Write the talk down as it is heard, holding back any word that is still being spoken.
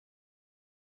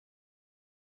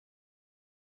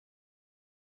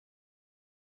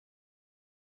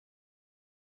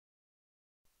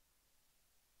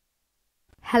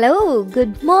Hello,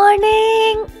 good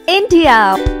morning,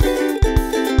 India.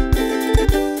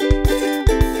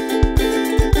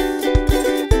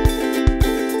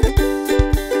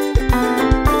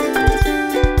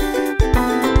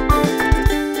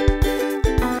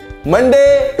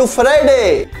 Monday to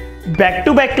Friday, back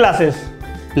to back classes,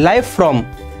 live from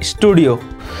studio.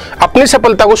 अपनी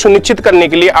सफलता को सुनिश्चित करने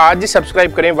के लिए आज ही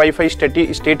सब्सक्राइब करें wifi steady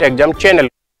state exam channel.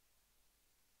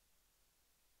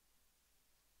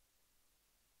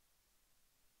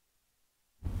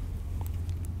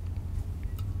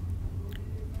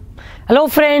 Hello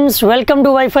friends, welcome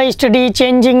to wifi study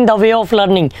changing the way of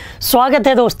learning. स्वागत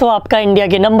है दोस्तों आपका इंडिया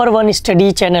के नंबर 1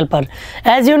 स्टडी चैनल पर।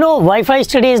 As you know, wifi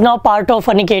study is now part of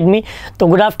Unacademy. तो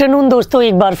good afternoon दोस्तों,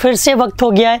 एक बार फिर से वक्त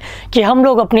हो गया है कि हम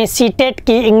लोग अपने सीटेट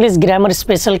की इंग्लिश ग्रामर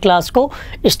स्पेशल क्लास को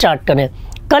स्टार्ट करें।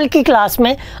 कल की क्लास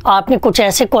में आपने कुछ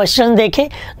ऐसे क्वेश्चन देखे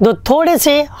जो थोड़े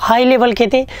से हाई लेवल के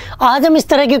थे। आज हम इस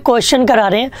तरह के क्वेश्चन करा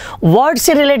रहे हैं, वर्ड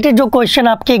से रिलेटेड जो क्वेश्चन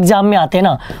आपके एग्जाम में आते हैं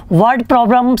ना, वर्ड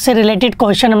प्रॉब्लम से रिलेटेड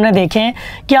क्वेश्चन हमने देखे हैं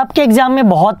कि आपके एग्जाम में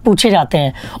बहुत पूछे जाते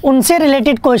हैं। उनसे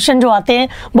रिलेटेड क्वेश्चन जो आते हैं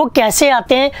वो कैसे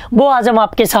आते हैं वो आज हम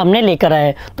आपके सामने लेकर आए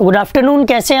हैं। तो गुड आफ्टरनून,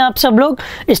 कैसे हैं आप सब लोग?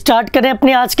 स्टार्ट करें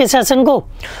अपने आज के सेशन को।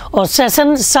 और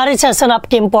सारे सेशन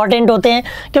आपके इंपॉर्टेंट होते हैं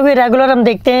क्योंकि रेगुलर हम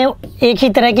देखते हैं एक ही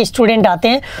तरह के स्टूडेंट आते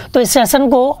हैं। तो इस सेशन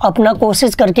को अपना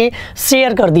कोशिश करके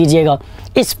शेयर कर दीजिएगा।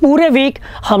 इस पूरे वीक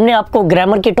हमने आपको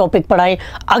ग्रामर के टॉपिक पढ़ाए,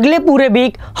 अगले पूरे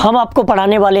वीक हम आपको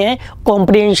पढ़ाने वाले हैं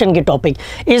कॉम्प्रिहेंशन के टॉपिक।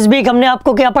 इस वीक हमने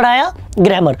आपको क्या पढ़ाया?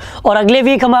 ग्रामर। और अगले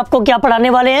वीक हम आपको क्या पढ़ाने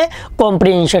वाले हैं?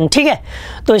 कॉम्प्रिहेंशन। ठीक है,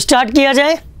 तो स्टार्ट किया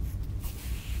जाए।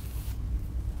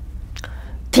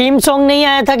 थीम सॉन्ग नहीं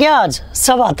आया था क्या? आज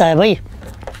सब आता है भाई।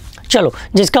 चलो,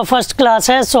 जिसका फर्स्ट क्लास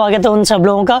है स्वागत है उन सब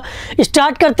लोगों का।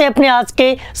 स्टार्ट करते हैं अपने आज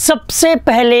के सबसे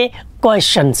पहले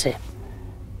क्वेश्चन से।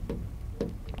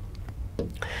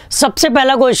 सबसे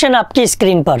पहला क्वेश्चन आपकी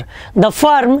स्क्रीन पर। The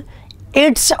firm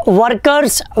it's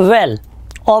workers well.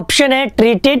 Option है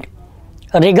ट्रीटेड,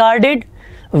 रिगार्डेड,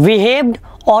 बिहेव्ड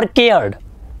और cared.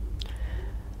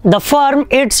 The firm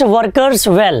it's workers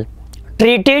well,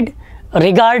 treated,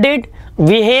 regarded,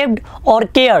 behaved और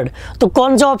केयर्ड। तो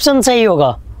कौन सा ऑप्शन सही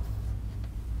होगा?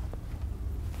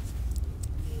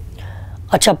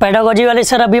 अच्छा, पेडागोजी वाले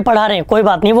सर अभी पढ़ा रहे हैं, कोई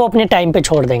बात नहीं, वो अपने टाइम पे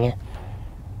छोड़ देंगे।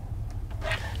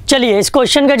 चलिए इस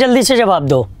क्वेश्चन का जल्दी से जवाब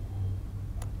दो।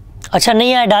 अच्छा,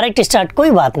 नहीं आया, डायरेक्ट स्टार्ट,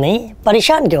 कोई बात नहीं,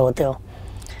 परेशान क्यों होते हो?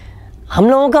 हम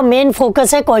लोगों का मेन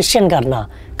फोकस है क्वेश्चन करना।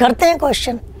 करते हैं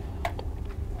क्वेश्चन।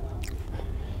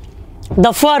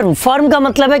 द फर्म का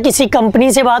मतलब है किसी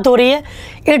कंपनी से बात हो रही है।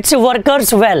 It's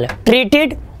workers well,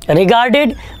 treated,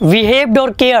 regarded, behaved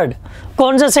और केयर्ड।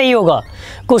 कौन सा सही होगा?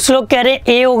 कुछ लोग कह रहे हैं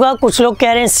ए होगा, कुछ लोग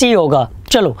कह रहे हैं सी होगा।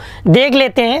 चलो देख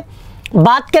लेते हैं।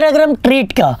 बात करें अगर हम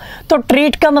ट्रीट का, तो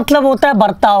ट्रीट का मतलब होता है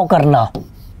बर्ताव करना।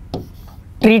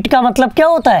 ट्रीट का मतलब क्या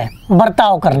होता है?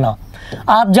 बर्ताव करना।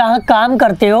 आप जहाँ काम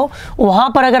करते हो वहाँ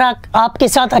पर अगर आपके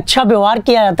साथ अच्छा व्यवहार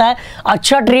किया जाता है,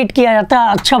 अच्छा ट्रीट किया जाता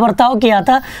है, अच्छा बर्ताव किया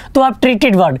जाता है, तो आप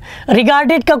ट्रीटेड वर्ड।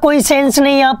 रिगार्डेड का कोई सेंस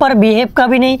नहीं यहाँ पर, बिहेव का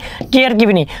भी नहीं, केयर की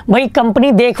भी नहीं। भाई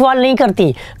कंपनी देखभाल नहीं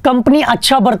करती, कंपनी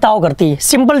अच्छा बर्ताव करती।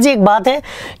 सिंपल सी एक बात है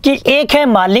कि एक है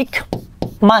मालिक,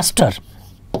 मास्टर,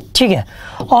 ठीक है,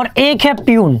 और एक है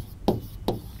प्यून।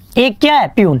 एक क्या है?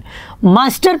 प्यून।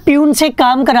 मास्टर प्यून से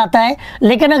काम कराता है,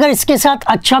 लेकिन अगर इसके साथ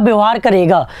अच्छा व्यवहार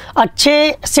करेगा,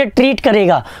 अच्छे से ट्रीट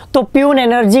करेगा, तो प्यून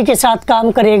एनर्जी के साथ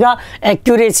काम करेगा,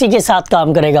 एक्यूरेसी के साथ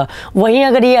काम करेगा। वहीं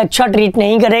अगर ये अच्छा ट्रीट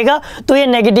नहीं करेगा तो ये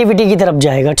नेगेटिविटी की तरफ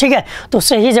जाएगा। ठीक है, तो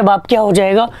सही जवाब क्या हो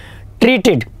जाएगा?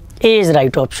 Treated. A is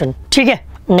right option. ठीक है,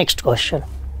 नेक्स्ट क्वेश्चन।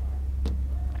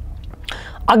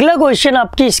 अगला क्वेश्चन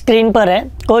आपकी स्क्रीन पर है।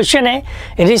 क्वेश्चन है,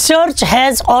 research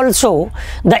has also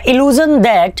the illusion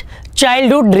that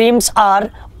childhood dreams are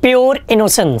pure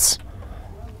innocence.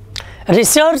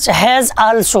 Research has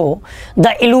also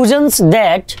the illusions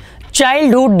that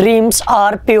childhood dreams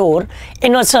are pure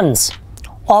innocence.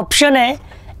 Option है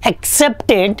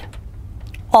accepted,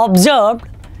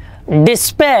 observed,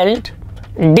 डिस्पेल्ड,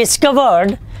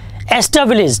 discovered,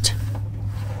 established.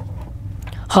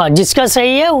 हाँ, जिसका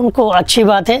सही है उनको अच्छी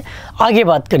बात है, आगे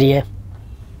बात करिए।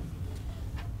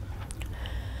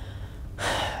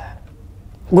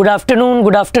 Good afternoon,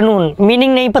 good afternoon.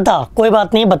 Meaning नहीं पता, कोई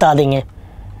बात नहीं, बता देंगे।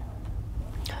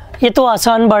 ये तो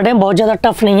आसान वर्ड है, बहुत ज़्यादा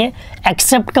टफ नहीं है।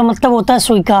 एक्सेप्ट का मतलब होता है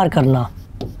स्वीकार करना।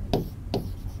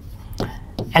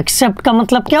 एक्सेप्ट का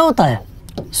मतलब क्या होता है?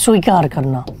 स्वीकार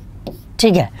करना।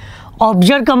 ठीक है।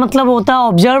 ऑब्जर्व का मतलब होता है,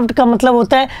 ऑब्जर्व्ड का मतलब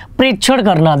होता है परीक्षण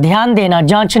करना, ध्यान देना,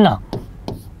 जांचना,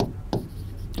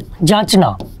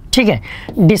 जांचना। ठीक है।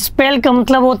 डिस्पेल का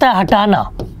मतलब होता है हटाना।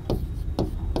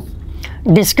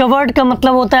 डिस्कवर्ड का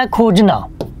मतलब होता है खोजना।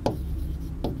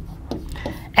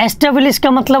 एस्टेब्लिश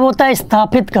का मतलब होता है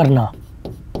स्थापित करना।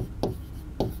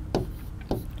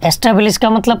 एस्टेब्लिश का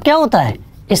मतलब क्या होता है?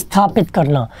 स्थापित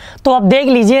करना। तो आप देख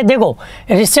लीजिए, देखो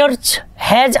रिसर्च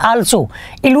हैज आल्सो,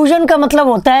 इल्यूजन का मतलब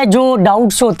होता है जो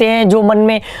डाउट्स होते हैं, जो मन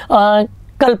में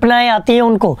कल्पनाएं आती हैं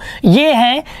उनको। ये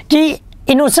है कि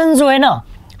इनोसेंस जो है ना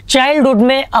चाइल्डहुड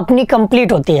में अपनी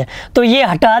कंप्लीट होती है, तो ये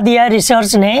हटा दिया है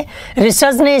रिसर्च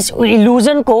ने इस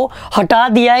इल्यूजन को हटा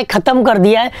दिया है, ख़त्म कर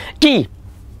दिया है कि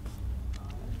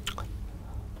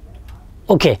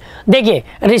ओके देखिए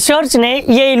रिसर्च ने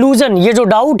ये इल्यूजन, ये जो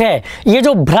डाउट है, ये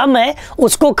जो भ्रम है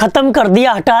उसको ख़त्म कर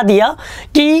दिया, हटा दिया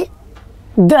कि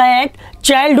that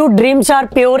childhood dreams are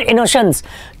pure innocence.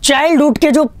 Childhood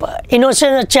के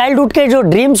जो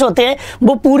ड्रीम्स होते हैं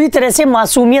वो पूरी तरह से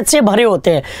मासूमियत से भरे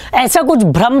होते हैं। ऐसा कुछ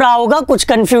भ्रम रहा होगा, कुछ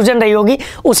कंफ्यूजन रही होगी,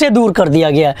 उसे दूर कर दिया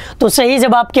गया। तो सही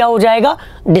जवाब क्या हो जाएगा?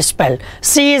 Dispel.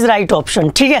 C is right option.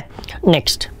 ठीक है,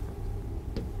 नेक्स्ट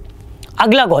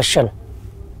अगला question.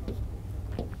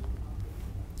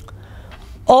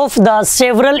 Of the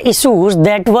several issues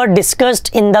that were discussed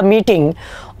in the meeting,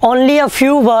 only a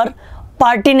few were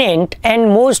pertinent and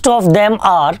most of them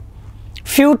are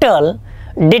futile,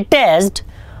 detached,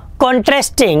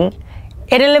 contrasting,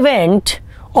 irrelevant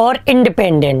और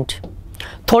independent।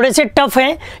 थोड़े से tough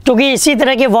हैं क्योंकि इसी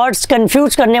तरह के वर्ड्स,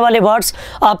 कंफ्यूज करने वाले वर्ड्स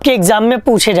आपके एग्जाम में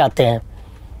पूछे जाते हैं।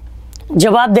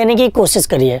 जवाब देने की कोशिश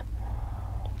करिए।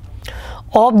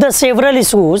 Of the several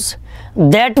issues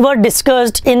that were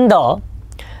discussed in the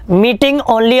meeting,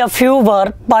 only a few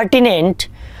were pertinent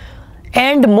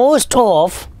and most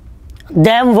of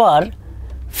them were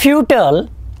futile,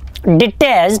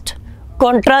 detached,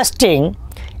 contrasting,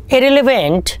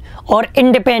 irrelevant और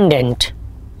independent।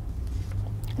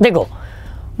 देखो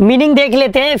मीनिंग देख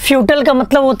लेते हैं। फ्यूटल का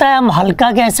मतलब होता है हम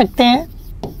हल्का कह सकते हैं,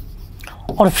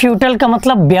 और फ्यूटल का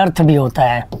मतलब व्यर्थ भी होता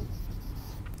है।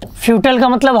 फ्यूटल का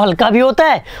मतलब हल्का भी होता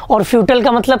है और फ्यूटल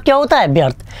का मतलब क्या होता है?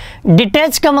 व्यर्थ।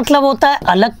 डिटैच का मतलब होता है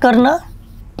अलग करना।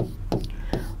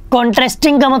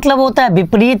 कॉन्ट्रास्टिंग का मतलब होता है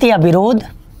विपरीत या विरोध,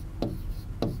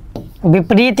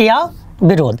 विपरीत या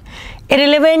विरोध।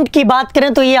 इररिलेवेंट की बात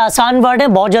करें तो ये आसान वर्ड है,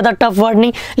 बहुत ज़्यादा टफ वर्ड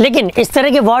नहीं, लेकिन इस तरह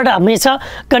के वर्ड हमेशा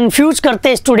कंफ्यूज करते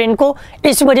हैं स्टूडेंट को,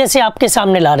 इस वजह से आपके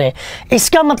सामने ला रहे हैं।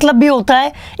 इसका मतलब भी होता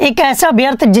है एक ऐसा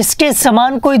व्यर्थ जिसके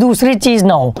समान कोई दूसरी चीज़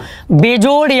ना हो,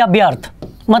 बेजोड़ या व्यर्थ,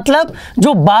 मतलब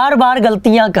जो बार बार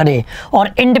गलतियां करे।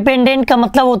 और इंडिपेंडेंट का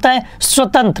मतलब होता है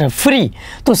स्वतंत्र, फ्री।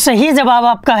 तो सही जवाब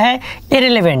आपका है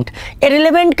इररिलेवेंट।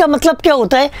 इररिलेवेंट का मतलब क्या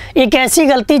होता है? एक ऐसी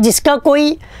गलती जिसका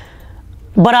कोई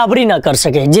बराबरी ना कर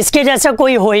सके, जिसके जैसा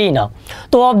कोई हो ही ना।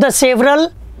 तो of the several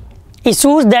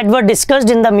issues that were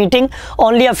discussed in the meeting,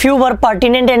 only a few were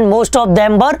pertinent and most of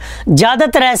them were,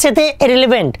 ज़्यादातर ऐसे थे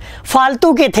irrelevant,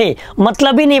 फालतू के थे,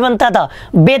 मतलब ही नहीं बनता था,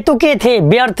 बेतुके थे,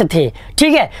 व्यर्थ थे।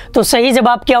 ठीक है, तो सही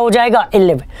जवाब क्या हो जाएगा?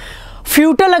 11।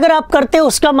 फ्यूटल अगर आप करते हो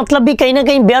उसका मतलब भी कहीं ना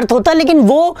कहीं व्यर्थ होता है, लेकिन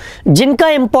वो जिनका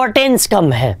इंपॉर्टेंस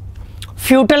कम है।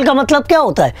 फ्यूटल का मतलब क्या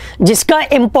होता है? जिसका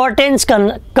इंपॉर्टेंस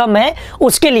कम है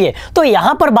उसके लिए। तो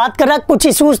यहाँ पर बात कर रहा, कुछ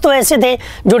इश्यूज तो ऐसे थे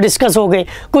जो डिस्कस हो गए,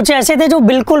 कुछ ऐसे थे जो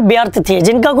बिल्कुल व्यर्थ थे,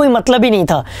 जिनका कोई मतलब ही नहीं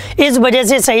था। इस वजह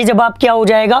से सही जवाब क्या हो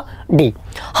जाएगा? डी।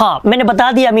 हाँ, मैंने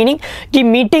बता दिया मीनिंग कि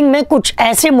मीटिंग में कुछ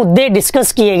ऐसे मुद्दे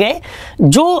डिस्कस किए गए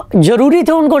जो जरूरी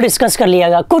थे, उनको डिस्कस कर लिया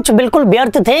गया। कुछ बिल्कुल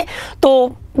व्यर्थ थे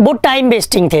तो वो टाइम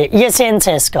वेस्टिंग थे, ये सेंस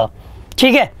है इसका।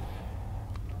 ठीक है,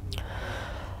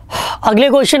 अगले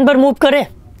क्वेश्चन पर मूव करें।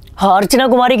 हाँ, अर्चना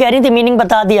कुमारी कह रही थी मीनिंग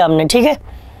बता दिया हमने। ठीक है,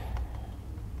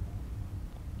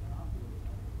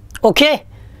 ओके,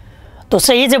 तो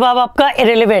सही जवाब आपका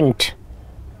इररिलेवेंट।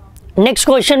 नेक्स्ट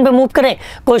क्वेश्चन पे मूव करें।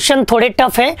 क्वेश्चन थोड़े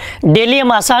टफ है, डेली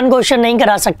हम आसान क्वेश्चन नहीं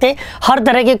करा सकते, हर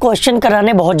तरह के क्वेश्चन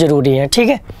कराने बहुत जरूरी है। ठीक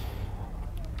है,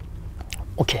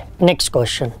 ओके, नेक्स्ट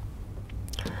क्वेश्चन।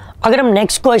 अगर हम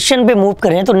नेक्स्ट क्वेश्चन पे मूव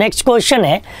करें तो नेक्स्ट क्वेश्चन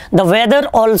है the weather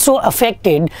also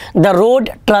affected the road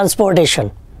transportation.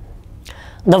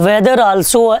 The weather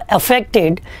also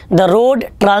affected the road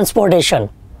transportation.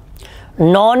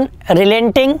 Non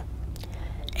रिलेंटिंग,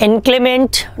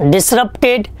 इनक्लेमेंट,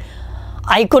 disrupted,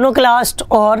 iconoclast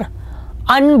और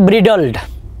अनब्रिडल्ड।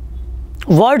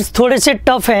 वर्ड्स थोड़े से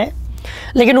टफ हैं,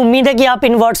 लेकिन उम्मीद है कि आप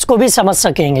इन वर्ड्स को भी समझ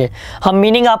सकेंगे। हम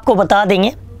मीनिंग आपको बता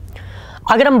देंगे।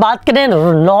 अगर हम बात करें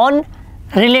नॉन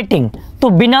रिलेटिंग, तो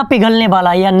बिना पिघलने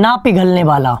वाला या ना पिघलने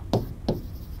वाला,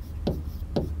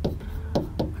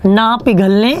 ना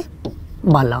पिघलने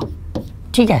वाला।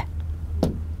 ठीक है,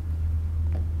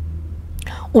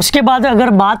 उसके बाद अगर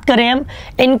बात करें हम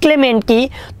इनक्लेमेंट की,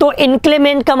 तो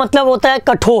इनक्लेमेंट का मतलब होता है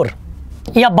कठोर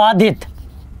या बाधित,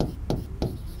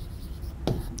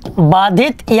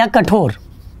 बाधित या कठोर।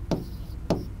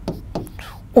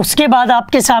 उसके बाद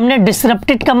आपके सामने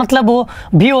डिसरप्टेड का मतलब वो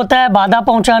भी होता है बाधा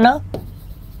पहुंचाना,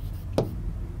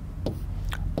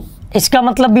 इसका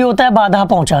मतलब भी होता है बाधा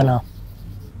पहुंचाना।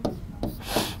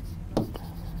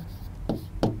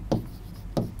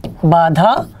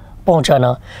 बाधा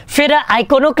पहुंचाना। फिर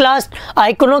आइकोनोक्लास्ट।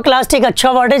 आइकोनोक्लास्ट एक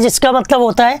अच्छा वर्ड है जिसका मतलब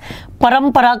होता है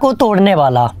परंपरा को तोड़ने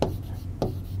वाला।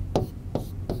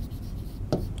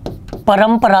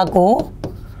 परंपरा को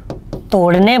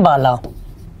तोड़ने वाला।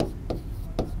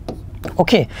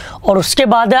 ओके। और उसके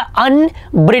बाद है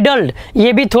अनब्रिडल्ड।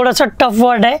 ये भी थोड़ा सा टफ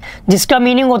वर्ड है जिसका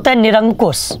मीनिंग होता है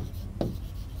निरंकुश,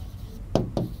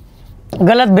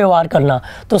 गलत व्यवहार करना।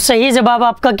 तो सही जवाब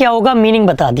आपका क्या होगा, मीनिंग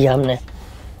बता दिया हमने।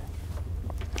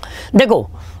 देखो,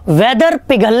 वेदर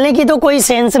पिघलने की तो कोई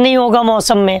सेंस नहीं होगा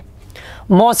मौसम में।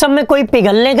 मौसम में कोई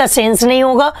पिघलने का सेंस नहीं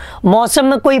होगा। मौसम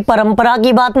में कोई परंपरा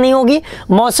की बात नहीं होगी।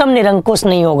 मौसम निरंकुश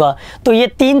नहीं होगा। तो ये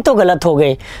 3 तो गलत हो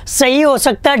गए। सही हो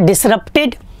सकता है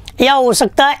डिसरप्टेड या हो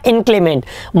सकता है इनक्लेमेंट।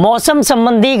 मौसम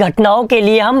संबंधी घटनाओं के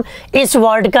लिए हम इस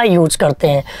वर्ड का यूज करते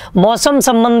हैं। मौसम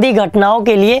संबंधी घटनाओं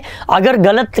के लिए अगर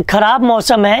गलत खराब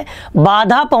मौसम है,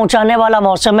 बाधा पहुंचाने वाला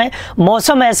मौसम है,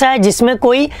 मौसम ऐसा है जिसमें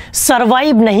कोई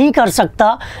सरवाइव नहीं कर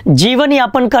सकता, जीवन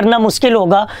यापन करना मुश्किल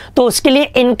होगा, तो उसके लिए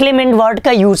इनक्लेमेंट वर्ड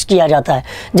का यूज किया जाता है।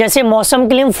 जैसे मौसम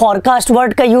के लिए हम फॉरकास्ट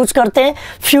वर्ड का यूज करते हैं,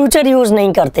 फ्यूचर यूज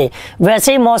नहीं करते,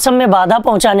 वैसे ही मौसम में बाधा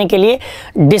पहुंचाने के लिए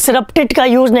डिसरप्टेड का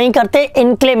यूज नहीं करते,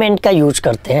 इनक्लेमेंट का यूज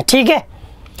करते हैं। ठीक है,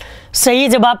 सही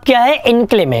जवाब क्या है,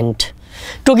 इनक्लेमेंट,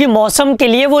 क्योंकि मौसम के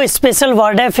लिए वो स्पेशल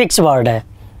वर्ड है, फिक्स वर्ड है।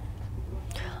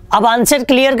 अब आंसर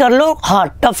क्लियर कर लो। हाँ,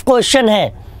 टफ क्वेश्चन है,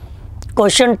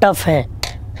 क्वेश्चन टफ है।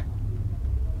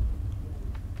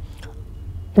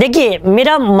 देखिए,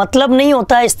 मेरा मतलब नहीं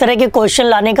होता है इस तरह के क्वेश्चन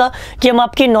लाने का कि हम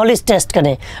आपकी नॉलेज टेस्ट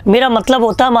करें। मेरा मतलब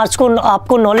होता है हम आज को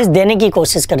आपको नॉलेज देने की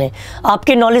कोशिश करें,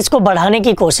 आपकी नॉलेज को बढ़ाने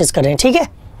की कोशिश करें। ठीक है,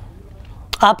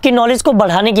 आपकी नॉलेज को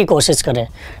बढ़ाने की कोशिश करें।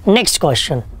 नेक्स्ट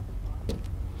क्वेश्चन,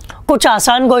 कुछ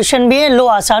आसान क्वेश्चन भी है। लो,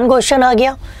 आसान क्वेश्चन आ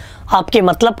गया, आपके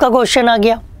मतलब का क्वेश्चन आ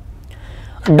गया।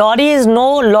 Dowry is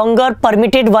no longer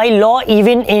permitted by law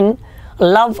even in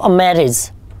love marriage.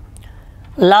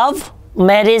 Love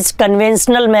marriage,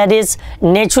 conventional marriage,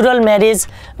 natural marriage,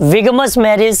 विगमस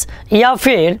marriage या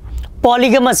फिर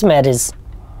पॉलीगमस मैरिज।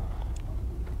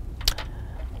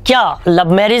 क्या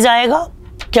लव मैरिज आएगा,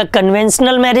 क्या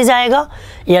कन्वेंशनल मैरिज आएगा,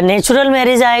 या नेचुरल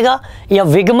मैरिज आएगा, या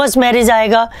विगमस मैरिज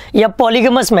आएगा, या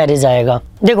पॉलीगमस मैरिज आएगा।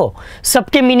 देखो,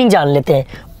 सबके मीनिंग जान लेते हैं।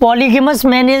 पॉलीगमस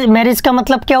मैरिज का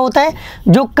मतलब क्या होता है,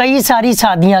 जो कई सारी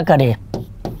शादियां करे,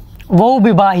 वो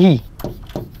विवाही,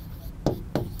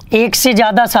 एक से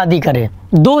ज़्यादा शादी करे,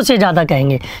 2 से ज़्यादा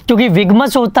कहेंगे, क्योंकि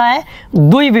विगमस होता है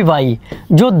द्विविवाही,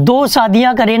 जो 2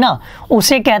 शादियां करे ना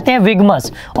उसे कहते हैं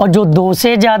विगमस, और जो 2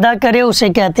 से ज़्यादा करे उसे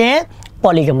कहते हैं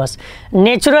पॉलीगमस।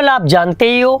 नेचुरल आप जानते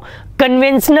ही हो।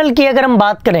 कन्वेंशनल की अगर हम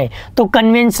बात करें तो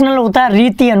कन्वेंशनल होता है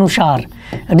रीति अनुसार,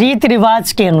 रीत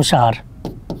रिवाज के अनुसार।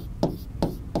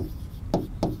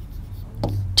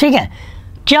 ठीक है,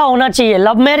 क्या होना चाहिए,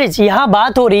 लव मैरिज। यहाँ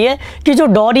बात हो रही है कि जो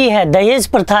डॉरी है, दहेज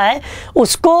प्रथा है,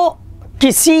 उसको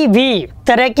किसी भी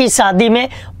तरह की शादी में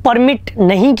परमिट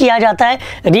नहीं किया जाता है।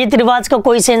 रीत रिवाज का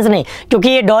कोई सेंस नहीं, क्योंकि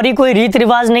ये डॉरी कोई रीत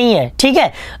रिवाज नहीं है। ठीक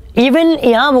है, इवन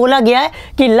यहाँ बोला गया है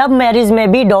कि लव मैरिज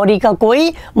में भी डॉरी का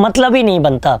कोई मतलब ही नहीं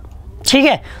बनता। ठीक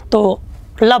है, तो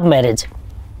लव मैरिज।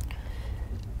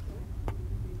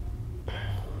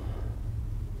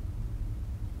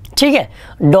 ठीक है,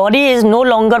 dowry is no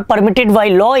longer permitted by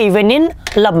law even in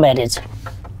love marriage.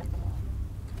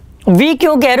 We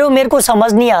क्यों कह रहे हो, मेरे को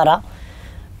समझ नहीं आ रहा।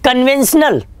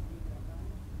 कन्वेंशनल,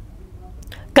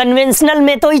 कन्वेंशनल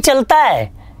में तो ही चलता है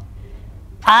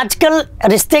आजकल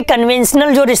रिश्ते।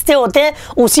 कन्वेंशनल जो रिश्ते होते हैं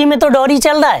उसी में तो डॉरी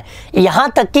चल रहा है। यहां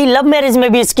तक कि लव मैरिज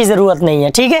में भी इसकी जरूरत नहीं है।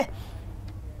 ठीक है,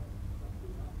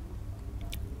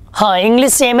 हाँ,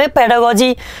 इंग्लिश सेम है,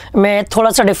 पेडागोजी में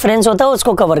थोड़ा सा डिफरेंस होता है,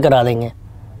 उसको कवर करा देंगे।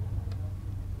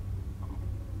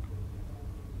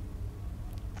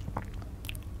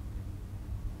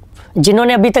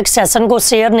 जिन्होंने अभी तक सेशन को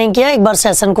शेयर नहीं किया, एक बार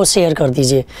सेशन को शेयर कर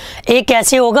दीजिए। एक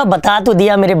कैसे होगा बता तो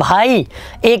दिया मेरे भाई,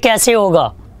 एक कैसे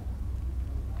होगा।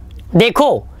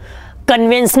 देखो,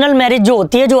 कन्वेंशनल मैरिज जो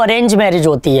होती है, जो अरेंज मैरिज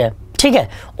होती है, ठीक है,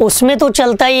 उसमें तो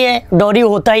चलता ही है, डॉरी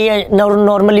होता ही है,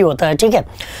 नॉर्मली होता है। ठीक है,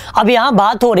 अब यहाँ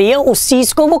बात हो रही है उस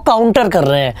चीज़ को वो काउंटर कर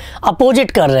रहे हैं,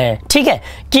 अपोजिट कर रहे हैं। ठीक है,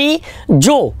 कि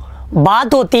जो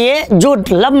बात होती है, जो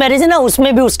लव मैरिज है ना,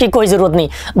 उसमें भी उसकी कोई ज़रूरत नहीं।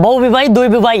 बहुविवाही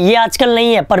द्विविवाही ये आजकल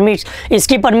नहीं है,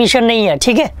 इसकी परमिशन नहीं है।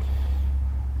 ठीक है,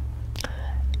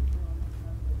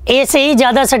 ए से ही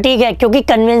ज़्यादा सटीक है, क्योंकि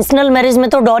कन्वेंशनल मैरिज में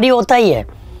तो डॉरी होता ही है।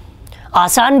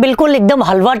 आसान, बिल्कुल एकदम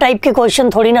हलवा टाइप के क्वेश्चन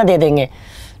थोड़ी ना दे देंगे।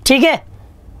 ठीक है,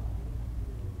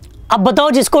 अब बताओ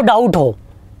जिसको डाउट हो,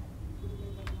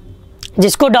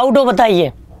 जिसको डाउट हो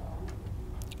बताइए,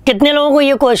 कितने लोगों को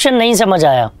ये क्वेश्चन नहीं समझ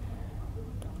आया।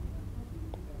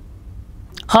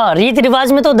 हाँ, रीति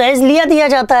रिवाज में तो दहेज लिया दिया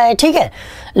जाता है, ठीक है,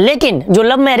 लेकिन जो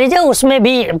लव मैरिज है उसमें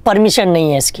भी परमिशन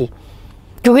नहीं है इसकी,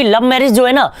 क्योंकि लव मैरिज जो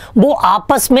है ना वो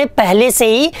आपस में पहले से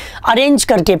ही अरेंज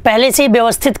करके पहले से ही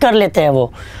व्यवस्थित कर लेते हैं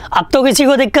वो। अब तो किसी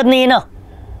को दिक्कत नहीं है ना,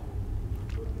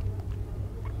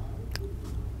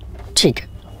 ठीक है।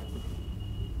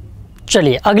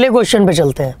 चलिए अगले क्वेश्चन पे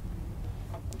चलते हैं।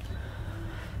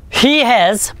 He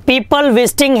has people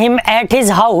visiting him at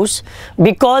his house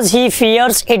because he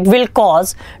fears it will cause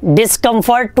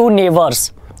discomfort to neighbors.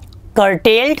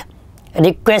 Curtailed,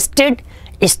 requested,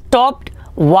 stopped,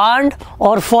 warned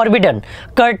और forbidden.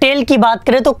 curtail की बात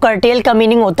करें तो curtail का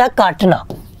मीनिंग होता है काटना,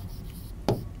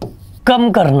 कम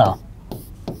करना,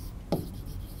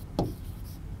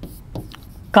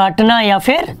 काटना या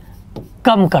फिर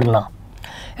कम करना।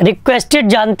 रिक्वेस्टेड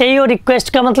जानते ही हो, रिक्वेस्ट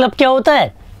का मतलब क्या होता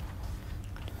है?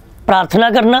 प्रार्थना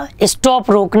करना, स्टॉप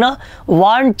रोकना,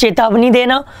 वार्न चेतावनी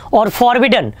देना और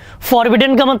फॉरबिडन,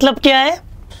 फॉरबिडन का मतलब क्या है?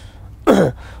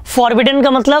 फॉरबिडन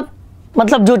का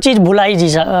मतलब जो चीज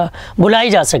भुलाई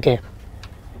जा सके।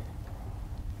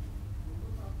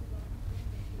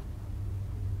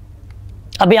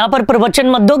 अब यहां पर प्रवचन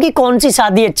मत दो कि कौन सी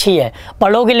शादी अच्छी है,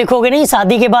 पढ़ोगे लिखोगे नहीं,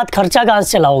 शादी के बाद खर्चा कहां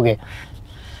से चलाओगे।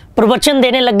 प्रवचन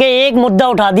देने लग गए, एक मुद्दा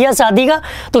उठा दिया शादी का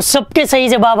तो सबके सही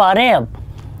जवाब आ रहे हैं अब,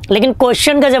 लेकिन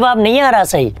क्वेश्चन का जवाब नहीं आ रहा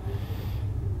सही।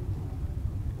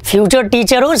 फ्यूचर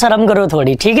टीचर हो, शर्म करो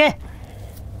थोड़ी, ठीक है।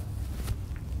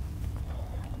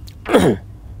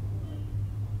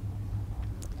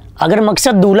 अगर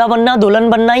मकसद दूल्हा बनना दुल्हन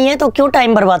बनना ही है तो क्यों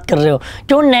टाइम बर्बाद कर रहे हो,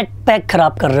 क्यों नेट पैक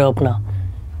खराब कर रहे हो अपना।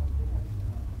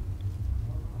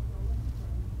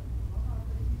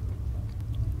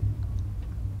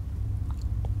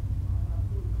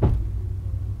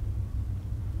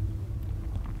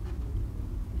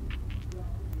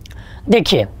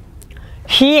 देखिए,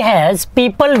 he has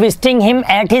people visiting him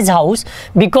at his house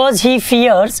because he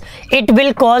fears it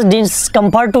will cause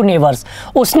discomfort to neighbors.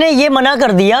 उसने ये मना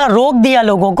कर दिया, रोक दिया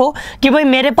लोगों को कि भाई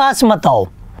मेरे पास मत आओ।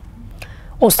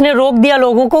 उसने रोक दिया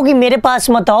लोगों को कि मेरे पास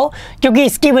मत आओ, क्योंकि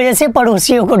इसकी वजह से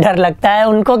पड़ोसियों को डर लगता है।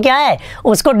 उनको क्या है,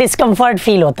 उसको डिस्कम्फर्ट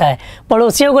फील होता है,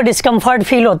 पड़ोसियों को डिस्कम्फर्ट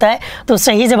फील होता है। तो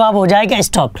सही जवाब हो जाएगा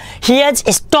stop. He has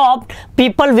stopped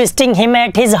people visiting him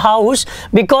at his house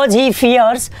because he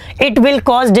fears it will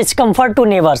cause discomfort to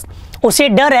neighbours. उसे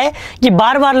डर है कि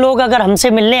बार बार लोग अगर हमसे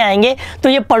मिलने आएंगे तो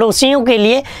ये पड़ोसियों के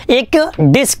लिए एक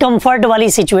डिस्कम्फर्ट वाली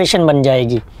सिचुएशन बन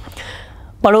जाएगी।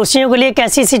 पड़ोसियों के लिए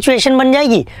कैसी सिचुएशन बन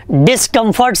जाएगी?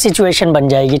 डिस्कम्फर्ट सिचुएशन बन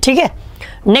जाएगी, ठीक है।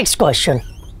 नेक्स्ट क्वेश्चन,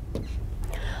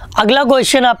 अगला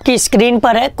क्वेश्चन आपकी स्क्रीन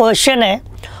पर है। क्वेश्चन है,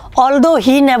 although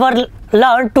he never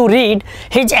learn to read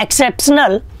his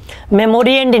exceptional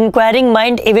memory and inquiring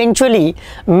mind eventually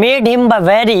made him a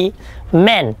very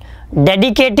man,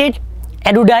 dedicated,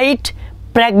 erudite,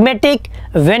 pragmatic,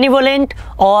 benevolent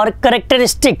और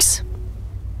characteristics।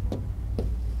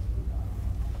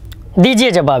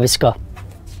 दीजिए जवाब इसका।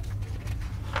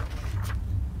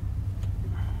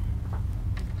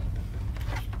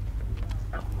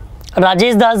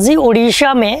 राजेश दास जी,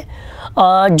 उड़ीसा में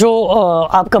जो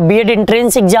आपका बीएड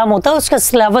एंट्रेंस एग्जाम होता है उसका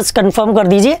सिलेबस कंफर्म कर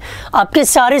दीजिए। आपके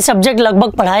सारे सब्जेक्ट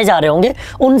लगभग पढ़ाए जा रहे होंगे,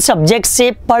 उन सब्जेक्ट से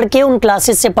पढ़ के, उन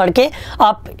क्लासेस से पढ़ के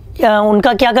आप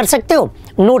उनका क्या कर सकते हो,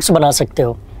 नोट्स बना सकते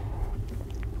हो।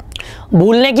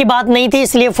 भूलने की बात नहीं थी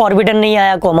इसलिए फॉरबिडन नहीं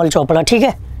आया कोमल चोपड़ा, ठीक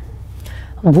है।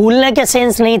 भूलने का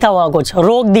सेंस नहीं था, वहां कुछ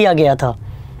रोक दिया गया था।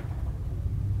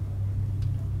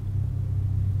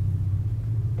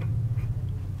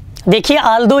 देखिए,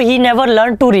 Aldous he never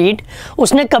learn to read,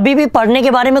 उसने कभी भी पढ़ने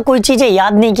के बारे में कोई चीज़ें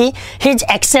याद नहीं की। हिज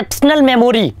एक्सेप्शनल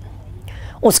मेमोरी,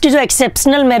 उसकी जो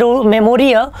एक्सेप्शनल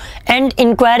मेमोरी है, and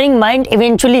enquiring mind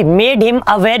eventually made him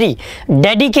a very,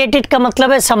 dedicated का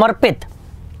मतलब है समर्पित।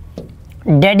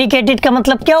 डेडिकेटेड का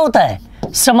मतलब क्या होता है?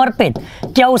 समर्पित।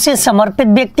 क्या उसे समर्पित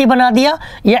व्यक्ति बना दिया?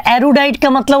 या एरुडाइट का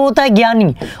मतलब होता है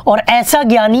ज्ञानी, और ऐसा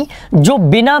ज्ञानी जो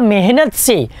बिना मेहनत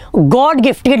से, गॉड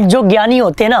गिफ्टेड जो ज्ञानी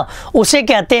होते हैं ना, उसे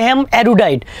कहते हैं हम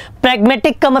एरुडाइट।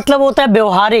 प्रैग्मेटिक का मतलब होता है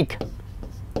व्यवहारिक।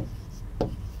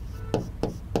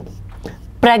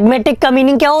 प्रैग्मेटिक का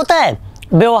मीनिंग क्या होता है?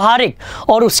 व्यवहारिक।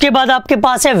 और उसके बाद आपके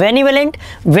पास है वेनिवलेंट।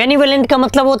 वेनिवलेंट का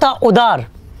मतलब होता है उदार।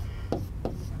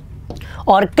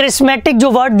 और क्रिस्मेटिक जो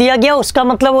वर्ड दिया गया उसका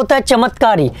मतलब होता है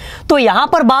चमत्कारी। तो यहां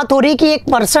पर बात हो रही कि एक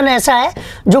पर्सन ऐसा है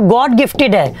जो गॉड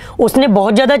गिफ्टेड है, उसने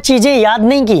बहुत ज़्यादा चीज़ें याद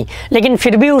नहीं की, लेकिन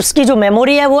फिर भी उसकी जो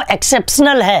मेमोरी है वो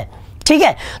एक्सेप्शनल है, ठीक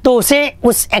है। तो उसे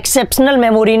उस एक्सेप्शनल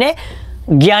मेमोरी ने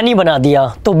ज्ञानी बना दिया।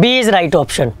 तो बी इज राइट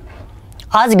ऑप्शन।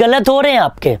 आज गलत हो रहे हैं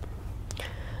आपके।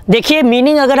 देखिए,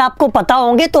 मीनिंग अगर आपको पता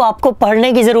होंगे तो आपको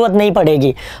पढ़ने की ज़रूरत नहीं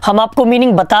पड़ेगी। हम आपको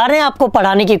मीनिंग बता रहे हैं, आपको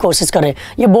पढ़ाने की कोशिश करें।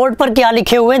 ये बोर्ड पर क्या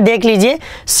लिखे हुए हैं देख लीजिए।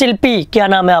 शिल्पी, क्या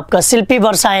नाम है आपका? शिल्पी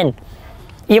बरसायन,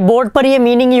 ये बोर्ड पर ये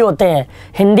मीनिंग ही होते हैं,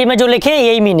 हिंदी में जो लिखे हैं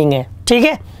यही मीनिंग है, ठीक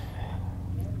है।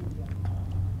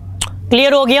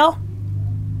 क्लियर हो गया?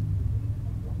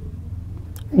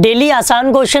 डेली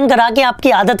आसान क्वेश्चन करा के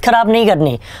आपकी आदत खराब नहीं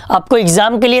करनी, आपको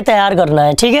एग्जाम के लिए तैयार करना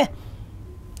है, ठीक है।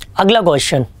 अगला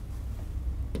क्वेश्चन,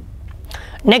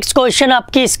 नेक्स्ट क्वेश्चन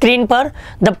आपकी स्क्रीन पर,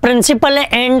 the principal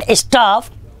and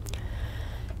staff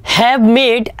have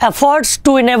made efforts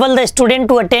to enable the student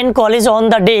to attend college on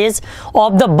the days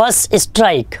of the bus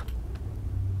strike.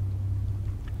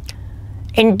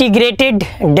 Integrated,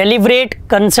 deliberate,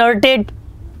 concerted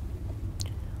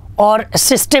और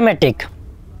systematic.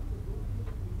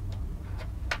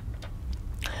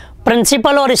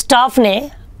 प्रिंसिपल और स्टाफ ने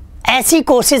ऐसी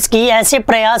कोशिश की, ऐसे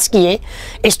प्रयास किए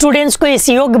स्टूडेंट्स को इस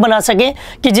योग्य बना सके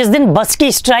कि जिस दिन बस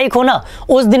की स्ट्राइक हो ना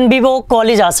उस दिन भी वो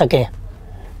कॉलेज आ सके।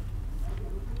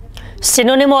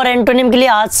 सिनोनिम और एंटोनिम के लिए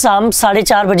आज शाम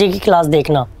 4:30 बजे की क्लास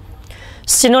देखना।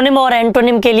 सिनोनिम और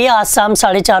एंटोनिम के लिए आज शाम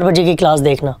 4:30 बजे की क्लास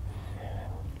देखना।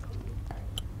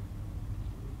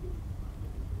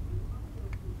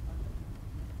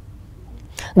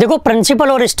 देखो,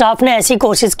 प्रिंसिपल और स्टाफ ने ऐसी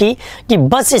कोशिश की कि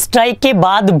बस स्ट्राइक के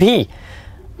बाद भी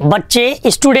बच्चे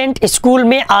स्टूडेंट स्कूल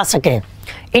में आ सकें।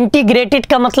 इंटीग्रेटेड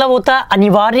का मतलब होता है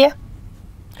अनिवार्य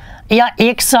या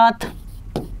एक साथ,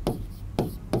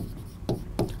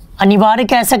 अनिवार्य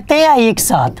कह सकते हैं या एक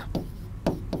साथ,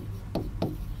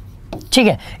 ठीक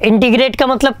है। इंटीग्रेट का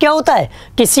मतलब क्या होता है?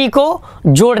 किसी को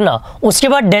जोड़ना। उसके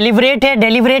बाद डेलिब्रेट है,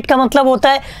 डेलिब्रेट का मतलब होता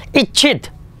है इच्छित।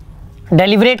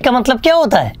 डेलिब्रेट का मतलब क्या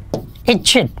होता है?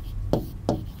 इच्छित।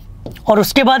 और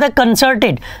उसके बाद है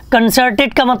कंसर्टेड।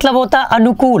 कंसर्टेड का मतलब होता है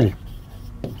अनुकूल।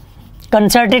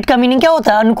 कंसर्टेड का मीनिंग क्या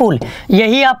होता है? अनुकूल।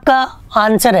 यही आपका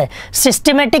आंसर है।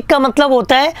 सिस्टमेटिक का मतलब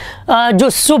होता है जो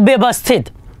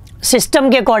सुव्यवस्थित, सिस्टम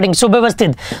के अकॉर्डिंग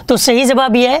सुव्यवस्थित। तो सही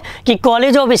जवाब यह है कि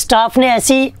कॉलेज ऑफ स्टाफ ने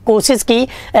ऐसी कोशिश की,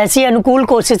 ऐसी अनुकूल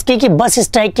कोशिश की कि बस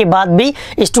स्ट्राइक के बाद भी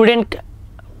स्टूडेंट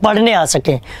पढ़ने आ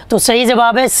सके। तो सही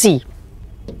जवाब है सी।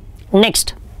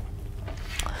 Next,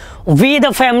 we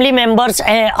the family members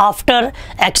after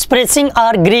expressing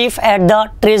our grief at the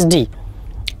tragedy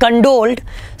कंडोल्ड,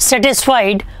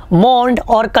 satisfied, मोर्न्ड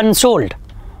और कंसोल्ड।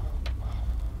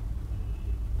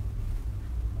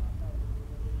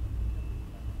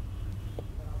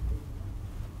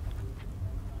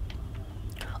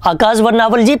 आकाश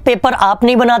वर्नावल जी, पेपर आप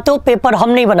नहीं बनाते हो, पेपर हम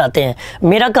नहीं बनाते हैं।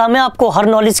 मेरा काम है आपको हर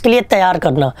नॉलेज के लिए तैयार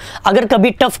करना। अगर कभी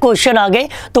टफ क्वेश्चन आ गए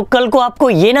तो कल को आपको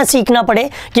ये ना सीखना पड़े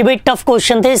कि भाई टफ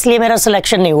क्वेश्चन थे इसलिए मेरा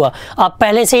सिलेक्शन नहीं हुआ। आप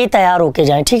पहले से ही तैयार होके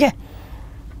जाएं, ठीक है।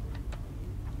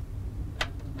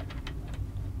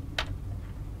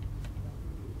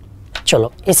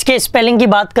 चलो, इसके स्पेलिंग की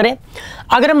बात करें।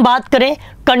 अगर हम बात करें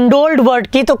कंडोल्ड वर्ड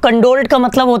की, तो कंडोल्ड का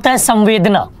मतलब होता है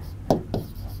संवेदना।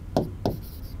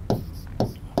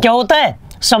 क्या होता है?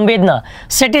 संवेदना।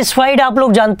 सेटिस्फाइड आप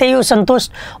लोग जानते ही हो,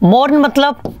 संतुष्ट। मोर्न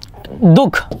मतलब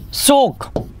दुख, शोक,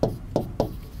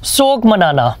 शोक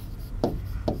मनाना।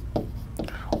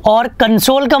 और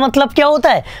कंसोल का मतलब क्या होता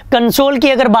है? कंसोल की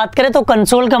अगर बात करें तो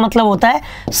कंसोल का मतलब होता है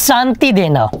शांति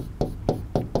देना,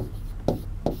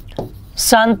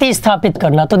 शांति स्थापित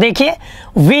करना। तो देखिए,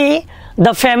 we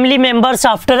the family members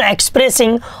after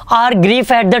expressing are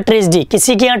grief at the tragedy,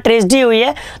 किसी के यहाँ ट्रेजेडी हुई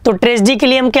है तो ट्रेजेडी के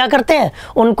लिए हम क्या करते हैं?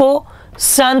 उनको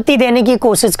शांति देने की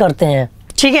कोशिश करते हैं,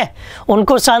 ठीक है।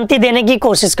 उनको शांति देने की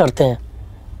कोशिश करते हैं,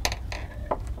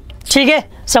 ठीक है।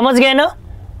 समझ गए ना?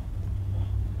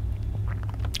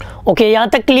 ओके, यहां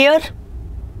तक क्लियर?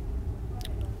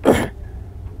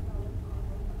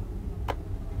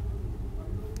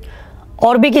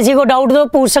 और भी किसी को डाउट तो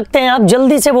पूछ सकते हैं आप,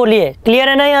 जल्दी से बोलिए। क्लियर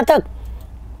है ना यहां तक?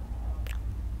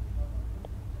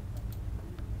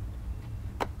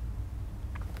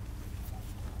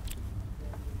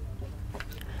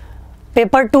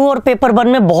 पेपर 2 और पेपर 1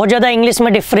 में बहुत ज़्यादा इंग्लिश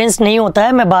में डिफरेंस नहीं होता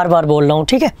है, मैं बार बार बोल रहा हूँ,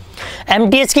 ठीक है।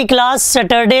 एमटीएस की क्लास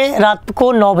सैटरडे रात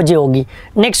को 9 बजे होगी।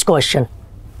 नेक्स्ट क्वेश्चन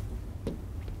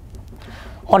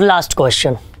और लास्ट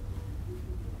क्वेश्चन।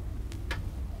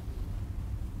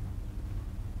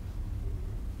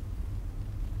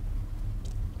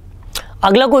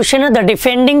 अगला क्वेश्चन है, the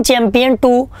defending champion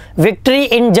to victory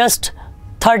in just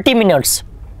 30 minutes.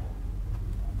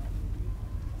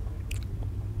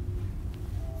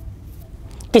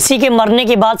 किसी के मरने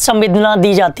के बाद संवेदना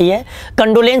दी जाती है।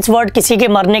 कंडोलेंस वर्ड किसी के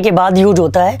मरने के बाद यूज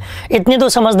होता है। इतने तो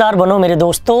समझदार बनो मेरे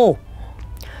दोस्तों,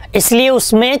 इसलिए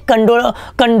उसमें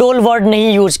कंडोल वर्ड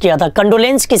नहीं यूज किया था।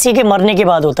 कंडोलेंस किसी के मरने के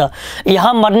बाद होता,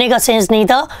 यहाँ मरने का सेंस नहीं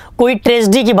था, कोई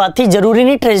ट्रेजेडी की बात थी। जरूरी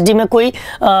नहीं ट्रेजेडी में कोई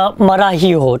मरा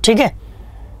ही हो, ठीक है।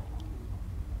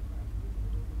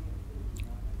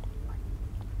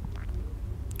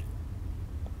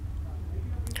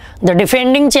 The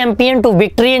defending champion to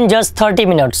victory in just 30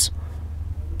 minutes.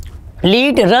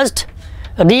 Lead, rust,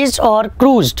 reach और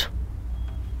क्रूज्ड?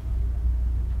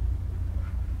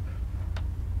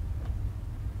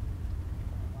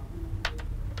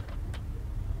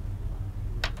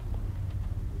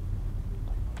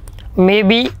 मे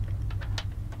बी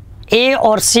ए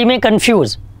और सी में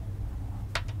कंफ्यूज।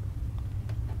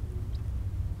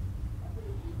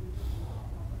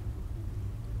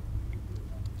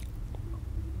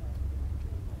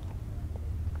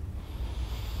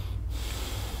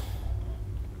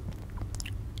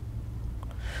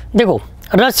 देखो,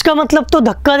 रश का मतलब तो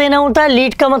धक्का देना होता है,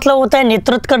 लीड का मतलब होता है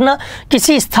नेतृत्व करना,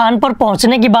 किसी स्थान पर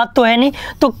पहुंचने की बात तो है नहीं,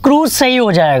 तो क्रूज सही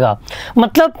हो जाएगा।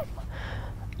 मतलब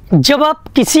जब आप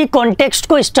किसी कॉन्टेक्स्ट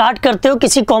को स्टार्ट करते हो,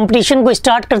 किसी कंपटीशन को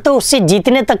स्टार्ट करते हो, उससे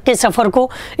जीतने तक के सफर को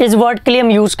इस वर्ड के लिए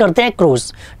हम यूज करते हैं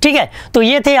क्रूज। ठीक है, तो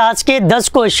ये थे आज के 10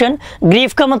 क्वेश्चन।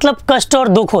 ग्रीफ का मतलब कष्ट और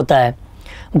दुख होता है।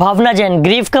 भावना जैन,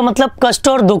 ग्रीफ का मतलब कष्ट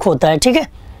और दुख होता है। ठीक है,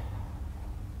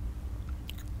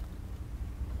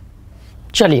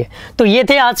 चलिए, तो ये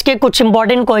थे आज के कुछ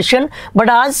इंपॉर्टेंट क्वेश्चन। बट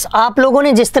आज आप लोगों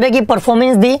ने जिस तरह की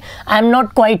performance the, I am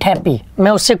not quite happy,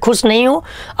 मैं उससे खुश नहीं हूँ।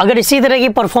 अगर इसी तरह की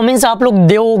परफॉर्मेंस आप लोग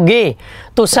दोगे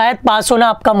तो शायद पास होना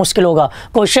आपका मुश्किल होगा।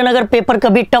 क्वेश्चन अगर पेपर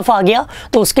कभी टफ आ गया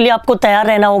तो उसके लिए आपको तैयार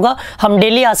रहना होगा। हम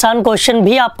डेली आसान क्वेश्चन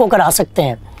भी आपको करा सकते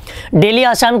हैं, डेली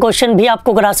आसान क्वेश्चन भी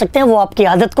आपको करा सकते हैं। वो आपकी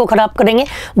आदत को खराब करेंगे,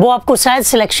 वो आपको शायद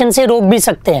सिलेक्शन से रोक भी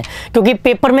सकते हैं, क्योंकि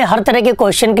पेपर में हर तरह के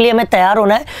क्वेश्चन के लिए हमें तैयार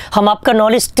होना है। हम आपका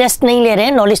नॉलेज टेस्ट नहीं ले रहे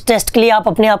हैं, नॉलेज टेस्ट के लिए आप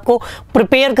अपने आप को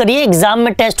प्रिपेयर करिए, एग्जाम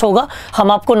में टेस्ट होगा,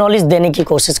 हम आपको नॉलेज देने की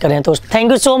कोशिश करें। तो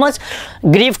thank you so much.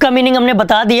 Grief का मीनिंग हमने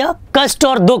बता दिया, कष्ट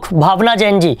और दुख। भावना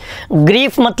जैन जी,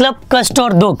 ग्रीफ मतलब कष्ट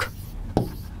और दुख।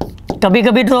 कभी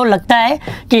कभी तो लगता है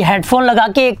कि हेडफोन लगा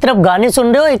के एक तरफ गाने सुन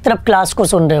रहे हो, एक तरफ क्लास को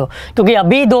सुन रहे हो, क्योंकि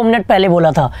अभी 2 मिनट पहले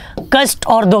बोला था कष्ट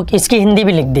और दुख, इसकी हिंदी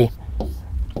भी लिख दी।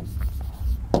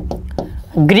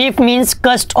 ग्रीफ मीन्स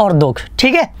कष्ट और दुख।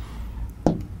 ठीक है,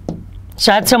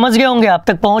 शायद समझ गए होंगे, आप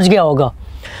तक पहुंच गया होगा।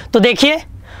 तो देखिए,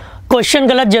 क्वेश्चन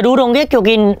गलत जरूर होंगे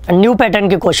क्योंकि न्यू पैटर्न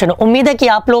के क्वेश्चन। उम्मीद है कि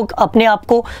आप लोग अपने आप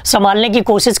को संभालने की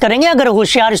कोशिश करेंगे। अगर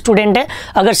होशियार स्टूडेंट है,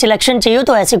 अगर सिलेक्शन चाहिए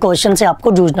तो ऐसे क्वेश्चन से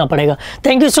आपको जूझना पड़ेगा।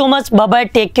 Thank you so much, bye bye,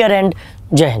 take care and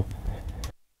जय हिंद।